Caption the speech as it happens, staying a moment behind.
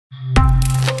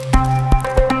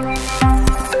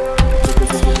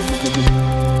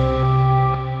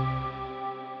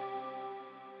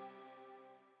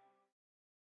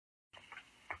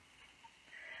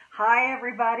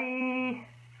everybody.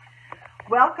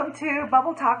 Welcome to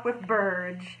Bubble Talk with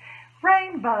Burge.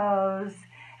 Rainbows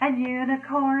and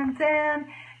unicorns and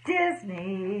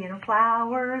Disney and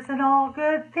flowers and all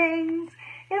good things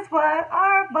is what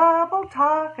our Bubble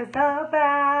Talk is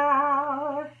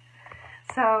about.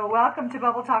 So welcome to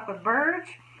Bubble Talk with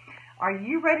Burge. Are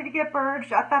you ready to get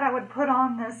burged? I thought I would put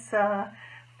on this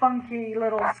funky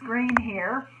little screen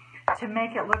here to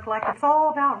make it look like it's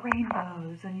all about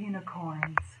rainbows and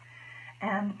unicorns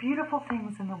and beautiful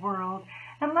things in the world.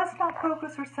 And let's not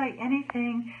focus or say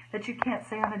anything that you can't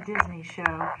say on a Disney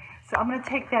show. So I'm going to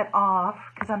take that off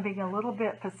because I'm being a little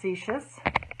bit facetious.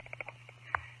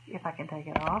 If I can take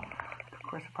it off. Of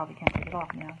course, I probably can't take it off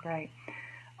now. Great.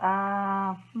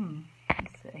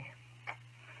 Let's see.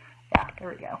 Yeah, there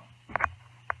we go.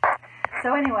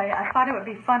 So anyway, I thought it would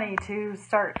be funny to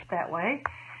start that way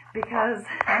because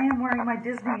I am wearing my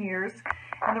Disney ears.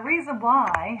 And the reason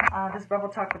why this Bubble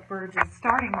Talk with Burge is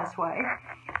starting this way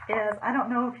is, I don't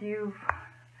know if you've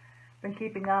been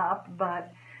keeping up,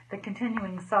 but the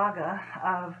continuing saga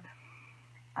of,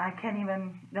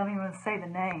 don't even say the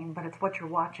name, but it's what you're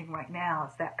watching right now.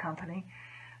 It's that company.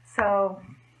 So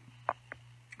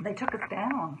they took us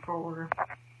down for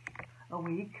a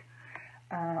week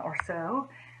or so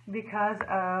because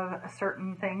of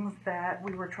certain things that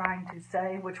we were trying to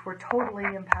say, which were totally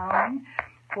empowering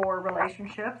for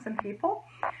relationships and people.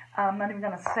 I'm not even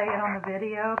going to say it on the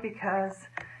video because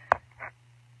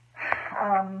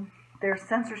their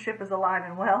censorship is alive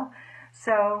and well.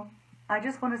 So I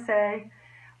just want to say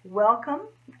welcome,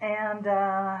 and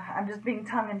I'm just being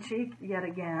tongue-in-cheek yet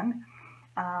again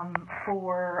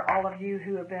for all of you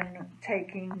who have been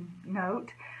taking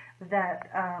note that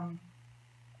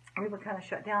we were kind of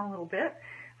shut down a little bit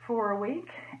for a week,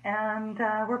 and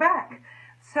we're back.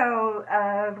 So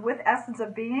with Essence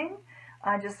of Being,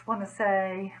 I just want to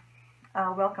say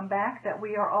welcome back, that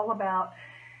we are all about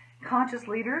conscious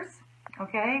leaders,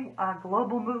 okay, a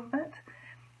global movement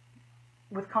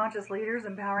with conscious leaders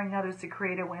empowering others to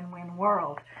create a win-win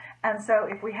world. And so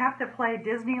if we have to play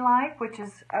Disney-like, which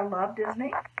is, I love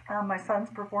Disney. My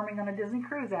son's performing on a Disney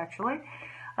cruise, actually.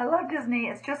 I love Disney.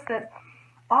 It's just that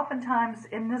oftentimes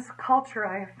in this culture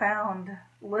I have found,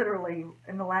 literally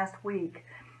in the last week,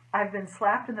 I've been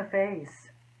slapped in the face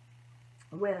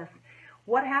with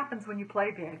what happens when you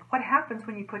play big? What happens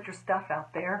when you put your stuff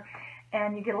out there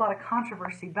and you get a lot of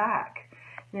controversy back?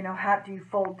 You know, how do you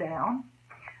fold down?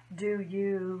 Do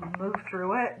you move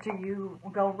through it? Do you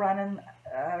go run in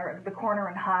the corner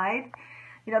and hide?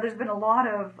 You know, there's been a lot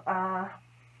of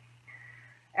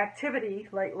activity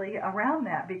lately around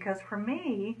that, because for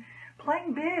me,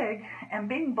 playing big and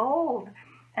being bold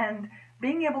and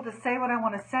being able to say what I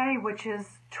want to say, which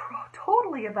is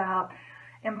totally about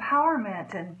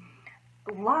empowerment and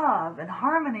love and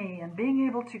harmony and being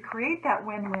able to create that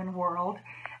win-win world,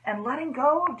 and letting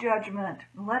go of judgment,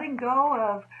 letting go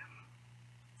of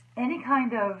any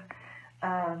kind of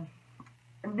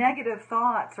negative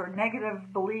thoughts or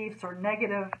negative beliefs or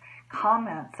negative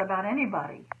comments about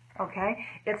anybody, okay?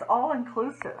 It's all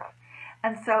inclusive.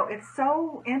 And so it's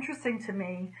so interesting to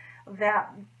me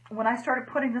that when I started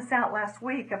putting this out last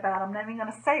week about, I'm not even going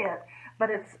to say it, but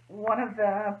it's one of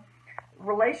the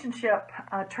relationship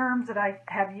terms that I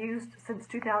have used since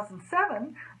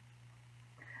 2007,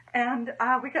 and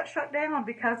we got shut down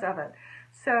because of it.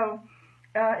 So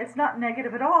it's not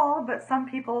negative at all, but some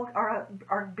people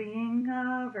are being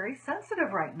very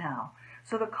sensitive right now.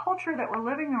 So the culture that we're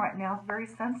living in right now is very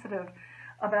sensitive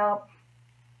about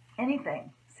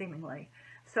anything, seemingly.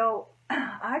 So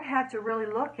I've had to really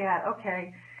look at,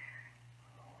 okay,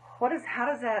 how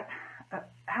does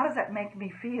that make me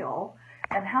feel,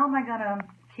 and how am I going to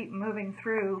keep moving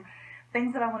through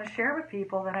things that I want to share with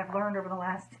people that I've learned over the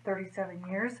last 37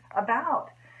 years about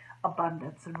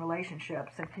abundance and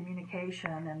relationships and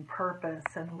communication and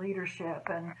purpose and leadership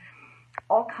and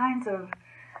all kinds of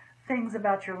things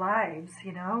about your lives,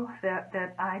 you know,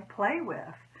 that I play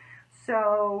with.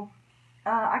 So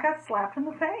I got slapped in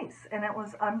the face, and it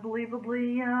was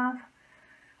unbelievably,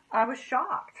 I was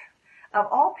shocked. Of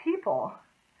all people,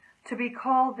 to be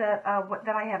called that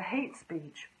I have hate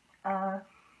speech. Of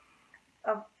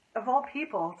all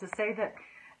people, to say that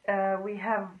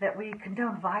we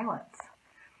condone violence.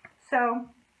 So,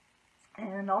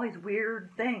 and all these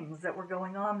weird things that were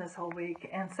going on this whole week.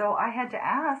 And so I had to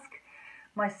ask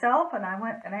myself, and I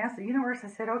went and asked the universe. I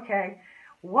said, okay,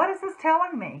 what is this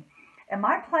telling me? If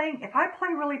I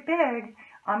play really big,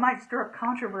 I might stir up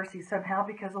controversy somehow,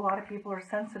 because a lot of people are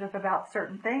sensitive about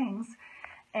certain things.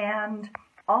 And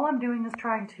all I'm doing is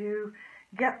trying to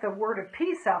get the word of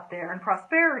peace out there and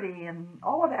prosperity and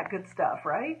all of that good stuff,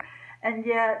 right? And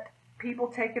yet people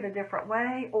take it a different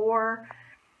way, or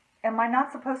am I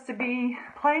not supposed to be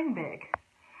playing big?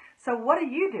 So what do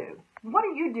you do? What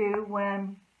do you do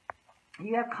when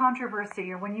you have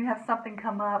controversy, or when you have something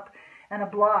come up and a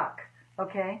block,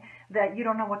 okay, that you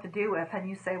don't know what to do with, and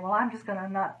you say, well, I'm just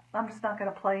not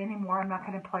going to play anymore. I'm not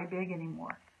going to play big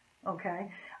anymore.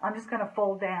 Okay, I'm just going to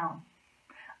fold down.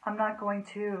 I'm not going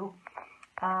to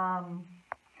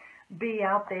be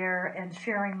out there and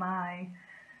sharing my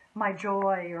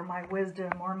joy, or my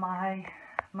wisdom, or my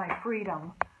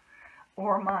freedom,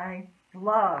 or my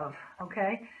love.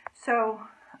 Okay, so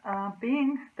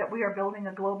being that we are building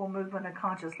a global movement of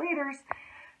conscious leaders,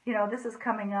 you know, this is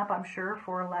coming up, I'm sure,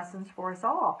 for lessons for us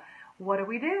all. What do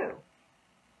we do?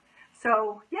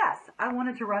 So, yes, I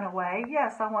wanted to run away.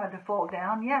 Yes, I wanted to fold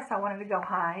down. Yes, I wanted to go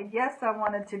hide. Yes, I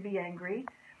wanted to be angry.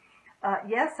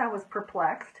 Yes, I was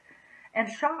perplexed and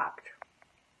shocked.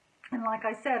 And like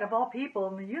I said, of all people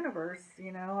in the universe,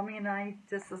 you know, I mean,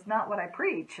 this is not what I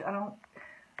preach. I don't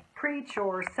preach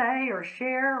or say or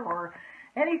share or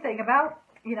anything about,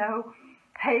 you know,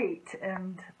 hate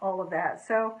and all of that.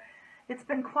 So it's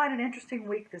been quite an interesting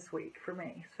week this week for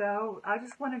me. So I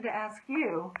just wanted to ask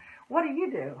you, what do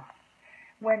you do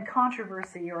when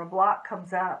controversy or a block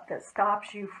comes up that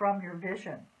stops you from your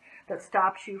vision, that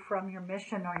stops you from your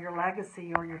mission or your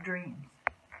legacy or your dreams?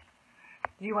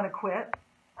 Do you want to quit?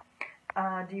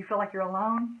 Do you feel like you're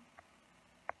alone?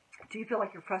 Do you feel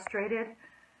like you're frustrated?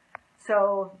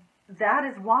 So that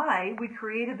is why we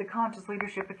created the Conscious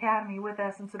Leadership Academy with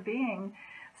Essence of Being,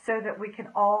 so that we can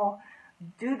all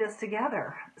do this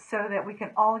together, so that we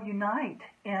can all unite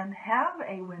and have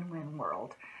a win-win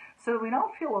world, so that we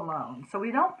don't feel alone, so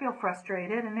we don't feel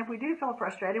frustrated. And if we do feel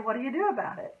frustrated, what do you do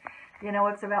about it? You know,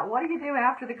 it's about, what do you do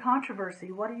after the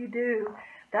controversy? What do you do?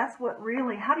 That's what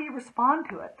really, how do you respond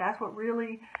to it? That's what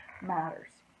really matters.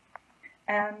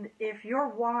 And if your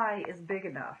why is big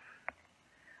enough,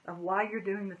 of why you're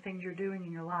doing the things you're doing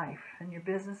in your life, in your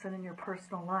business and in your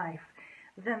personal life,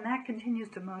 then that continues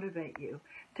to motivate you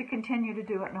to continue to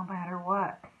do it no matter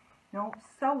what. No,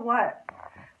 so what?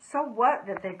 So what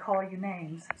that they call you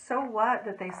names? So what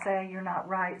that they say you're not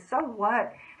right? So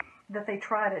what that they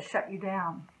try to shut you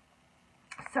down?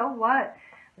 So what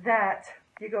that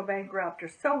you go bankrupt? Or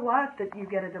so what that you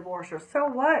get a divorce? Or so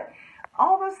what?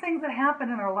 All those things that happen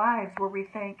in our lives where we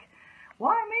think,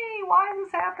 why me? Why is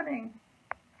this happening?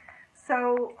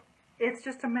 So it's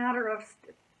just a matter of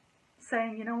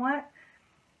saying, you know what?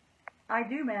 I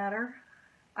do matter.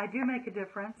 I do make a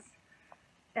difference.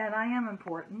 And I am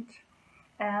important.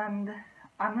 And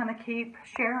I'm going to keep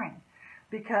sharing,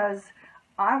 because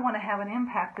I want to have an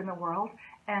impact in the world,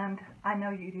 and I know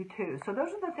you do too. So those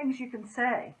are the things you can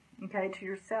say, okay, to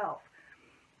yourself.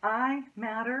 I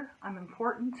matter, I'm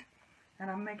important,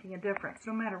 and I'm making a difference.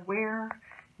 No matter where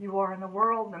you are in the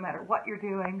world, no matter what you're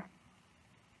doing,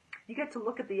 you get to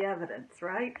look at the evidence,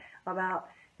 right, about,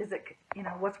 is it, you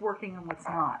know, what's working and what's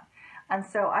not. And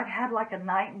so I've had like a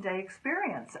night and day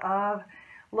experience of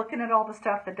looking at all the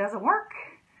stuff that doesn't work,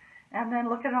 and then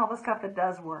looking at all the stuff that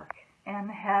does work, and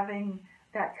having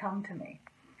that come to me.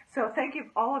 So thank you,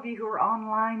 all of you who are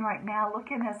online right now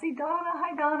looking. I see Donna,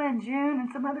 hi Donna, and June, and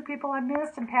some other people I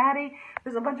missed, and Patty.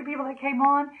 There's a bunch of people that came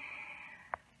on.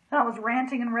 I was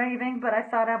ranting and raving, but I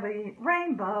thought I'd be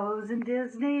rainbows in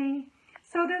Disney.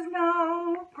 So there's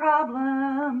no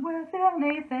problem with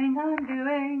anything I'm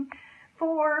doing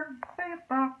for,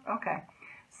 okay.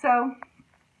 So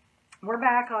we're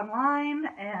back online,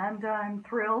 and I'm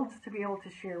thrilled to be able to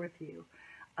share with you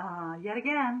yet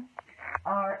again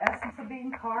our Essence of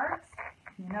Being cards.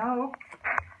 You know,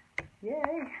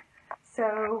 yay.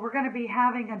 So we're going to be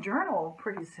having a journal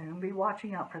pretty soon. Be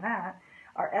watching out for that.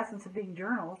 Our Essence of Being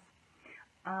journals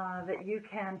that you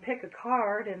can pick a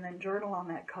card and then journal on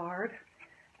that card.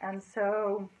 And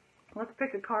so let's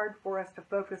pick a card for us to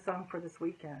focus on for this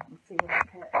weekend. Let's see what I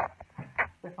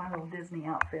pick with my little Disney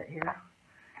outfit here.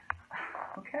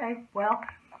 Okay, well,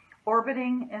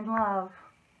 orbiting in love,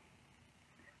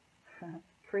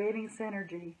 creating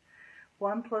synergy,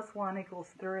 1 + 1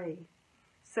 = 3.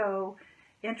 So,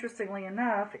 interestingly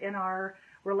enough, in our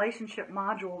relationship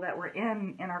module that we're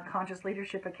in our Conscious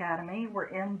Leadership Academy,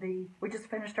 we just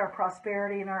finished our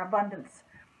prosperity and our abundance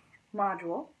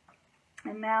module,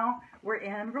 and now we're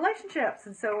in relationships.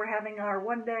 And so we're having our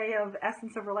 1 day of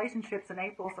Essence of Relationships in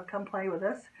April, so come play with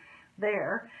us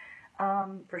there.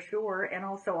 For sure, and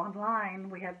also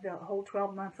online. We have the whole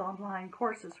 12 months online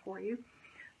courses for you.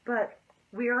 But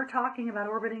we are talking about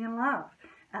orbiting in love,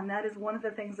 and that is one of the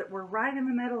things that we're right in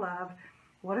the middle of.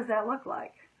 What does that look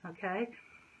like? Okay?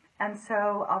 And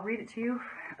so I'll read it to you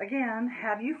again.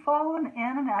 Have you fallen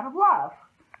in and out of love?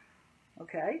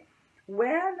 Okay?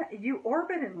 When you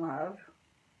orbit in love,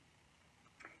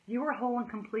 you are whole and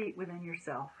complete within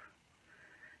yourself.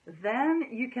 Then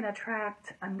you can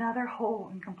attract another whole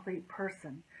and complete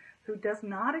person who does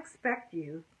not expect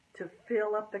you to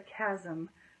fill up the chasm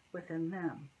within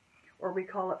them. Or we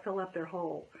call it fill up their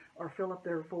hole or fill up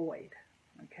their void.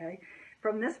 Okay?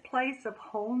 From this place of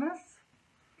wholeness,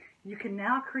 you can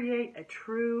now create a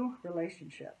true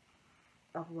relationship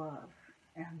of love.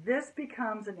 And this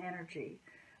becomes an energy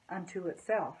unto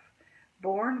itself,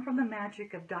 born from the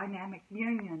magic of dynamic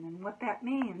union. And what that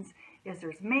means is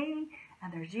there's me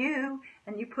and there's you,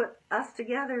 and you put us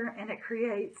together and it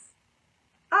creates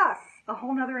us, a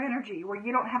whole nother energy where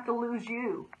you don't have to lose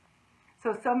you.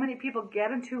 So many people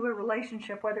get into a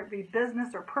relationship, whether it be business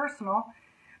or personal,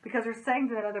 because they're saying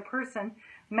to that other person,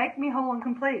 make me whole and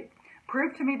complete.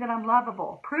 Prove to me that I'm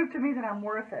lovable. Prove to me that I'm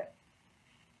worth it.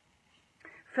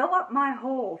 Fill up my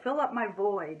hole. Fill up my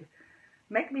void.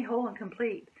 Make me whole and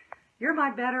complete. You're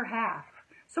my better half.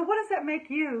 So what does that make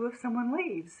you if someone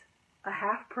leaves? A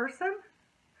half person?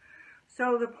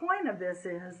 So the point of this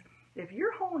is, if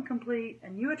you're whole and complete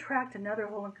and you attract another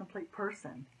whole and complete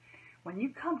person, when you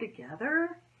come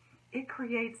together, it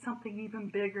creates something even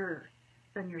bigger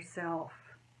than yourself.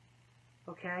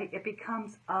 Okay? It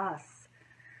becomes us.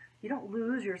 You don't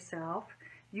lose yourself.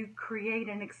 You create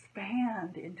and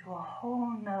expand into a whole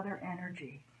nother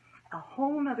energy, a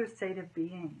whole nother state of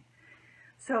being.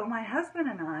 So my husband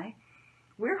and I,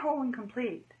 we're whole and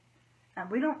complete. And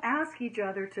we don't ask each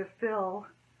other to fill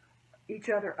each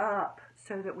other up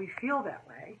so that we feel that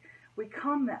way. We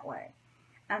come that way.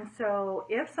 And so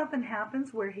if something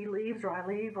happens where he leaves or I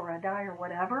leave or I die or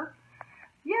whatever,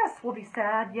 yes, we'll be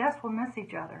sad. Yes, we'll miss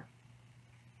each other.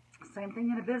 Same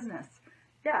thing in a business.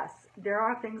 Yes, there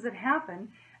are things that happen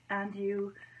and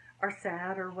you are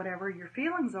sad or whatever your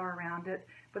feelings are around it.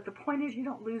 But the point is you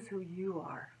don't lose who you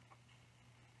are.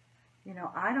 You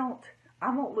know, I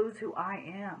won't lose who I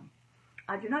am.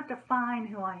 I do not define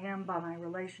who I am by my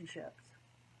relationships.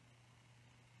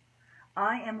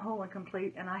 I am whole and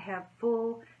complete, and I have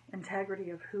full integrity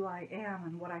of who I am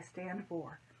and what I stand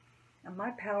for. And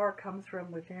my power comes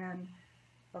from within,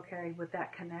 okay, with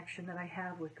that connection that I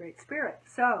have with Great Spirit.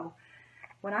 So,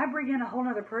 when I bring in a whole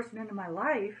other person into my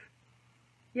life,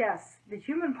 yes, the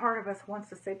human part of us wants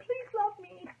to say, please love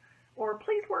me, or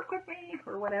please work with me,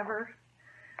 or whatever,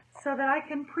 so that I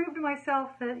can prove to myself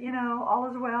that, you know, all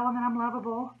is well and that I'm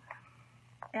lovable.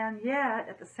 And yet,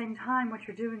 at the same time, what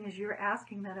you're doing is you're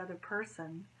asking that other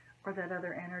person or that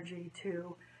other energy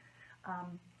to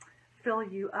fill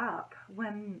you up,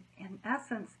 when in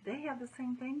essence, they have the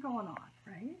same thing going on,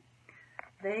 right?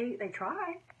 They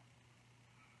try.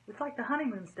 It's like the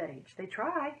honeymoon stage. They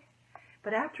try.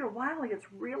 But after a while, it gets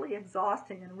really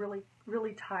exhausting and really,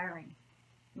 really tiring,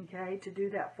 okay, to do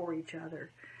that for each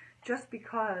other. Just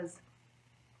because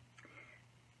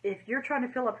if you're trying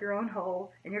to fill up your own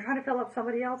hole and you're trying to fill up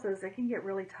somebody else's, it can get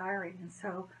really tiring. And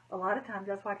so a lot of times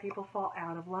that's why people fall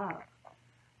out of love,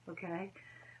 okay,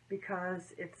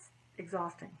 because it's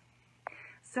exhausting.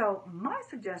 So my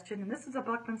suggestion, and this is a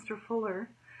Buckminster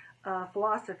Fuller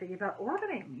philosophy about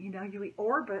orbiting. You know, you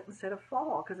orbit instead of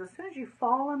fall, because as soon as you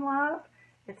fall in love,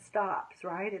 it stops,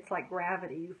 right? It's like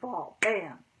gravity. You fall,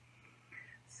 bam.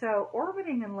 So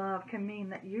orbiting in love can mean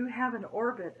that you have an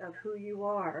orbit of who you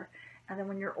are, and then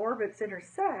when your orbits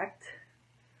intersect,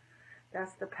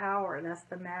 that's the power, that's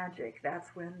the magic,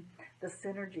 that's when the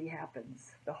synergy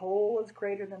happens. The whole is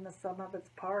greater than the sum of its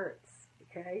parts,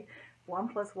 okay? 1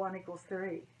 + 1 =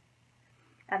 3.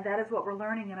 And that is what we're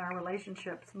learning in our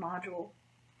relationships module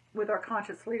with our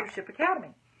Conscious Leadership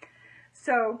Academy.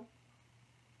 So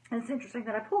it's interesting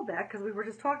that I pulled that because we were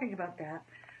just talking about that.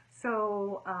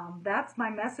 So that's my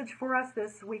message for us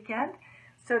this weekend,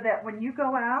 so that when you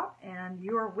go out and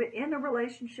you're in a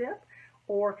relationship,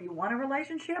 or if you want a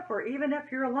relationship, or even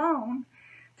if you're alone,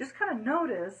 just kind of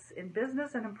notice, in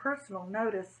business and in personal,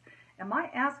 notice, am I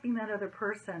asking that other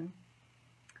person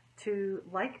to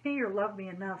like me or love me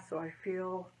enough so I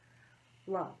feel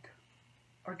loved?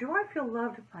 Or do I feel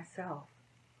loved myself?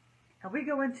 And we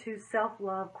go into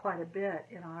self-love quite a bit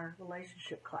in our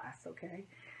relationship class, okay?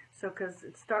 So, because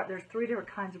there's 3 different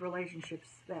kinds of relationships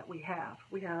that we have.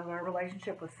 We have our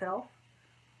relationship with self.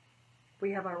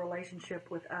 We have our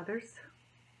relationship with others.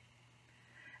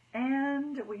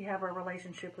 And we have our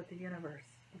relationship with the universe,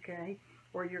 okay?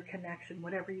 Or your connection,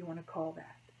 whatever you want to call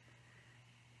that.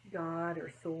 God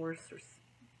or Source or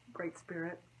Great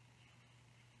Spirit.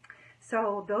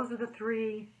 So those are the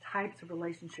 3 types of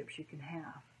relationships you can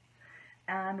have.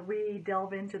 And we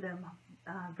delve into them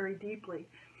very deeply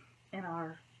in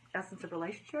our Essence of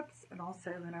Relationships and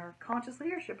also in our Conscious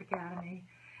Leadership Academy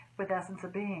with Essence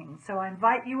of Being. So I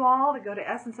invite you all to go to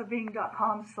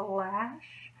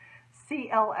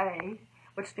essenceofbeing.com/CLA,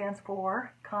 which stands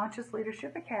for Conscious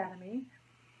Leadership Academy.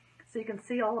 So you can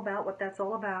see all about what that's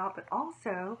all about, but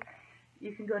also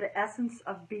you can go to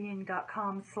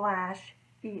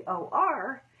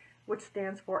essenceofbeing.com/EOR, which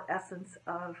stands for Essence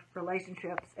of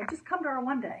Relationships, and just come to our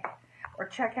one day or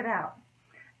check it out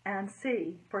and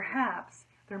see. Perhaps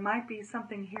there might be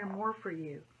something here more for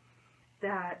you,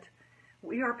 that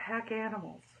we are pack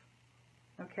animals,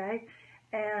 okay?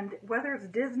 And whether it's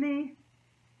Disney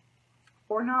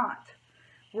or not,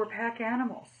 we're pack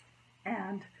animals.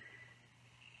 And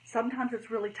sometimes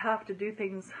it's really tough to do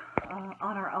things on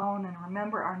our own, and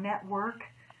remember, our network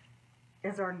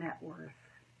is our net worth.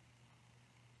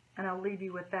 And I'll leave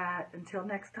you with that until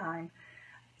next time.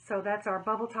 So that's our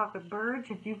Bubble Talk with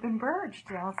Burge, and you've been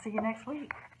Burged. I'll see you next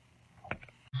week.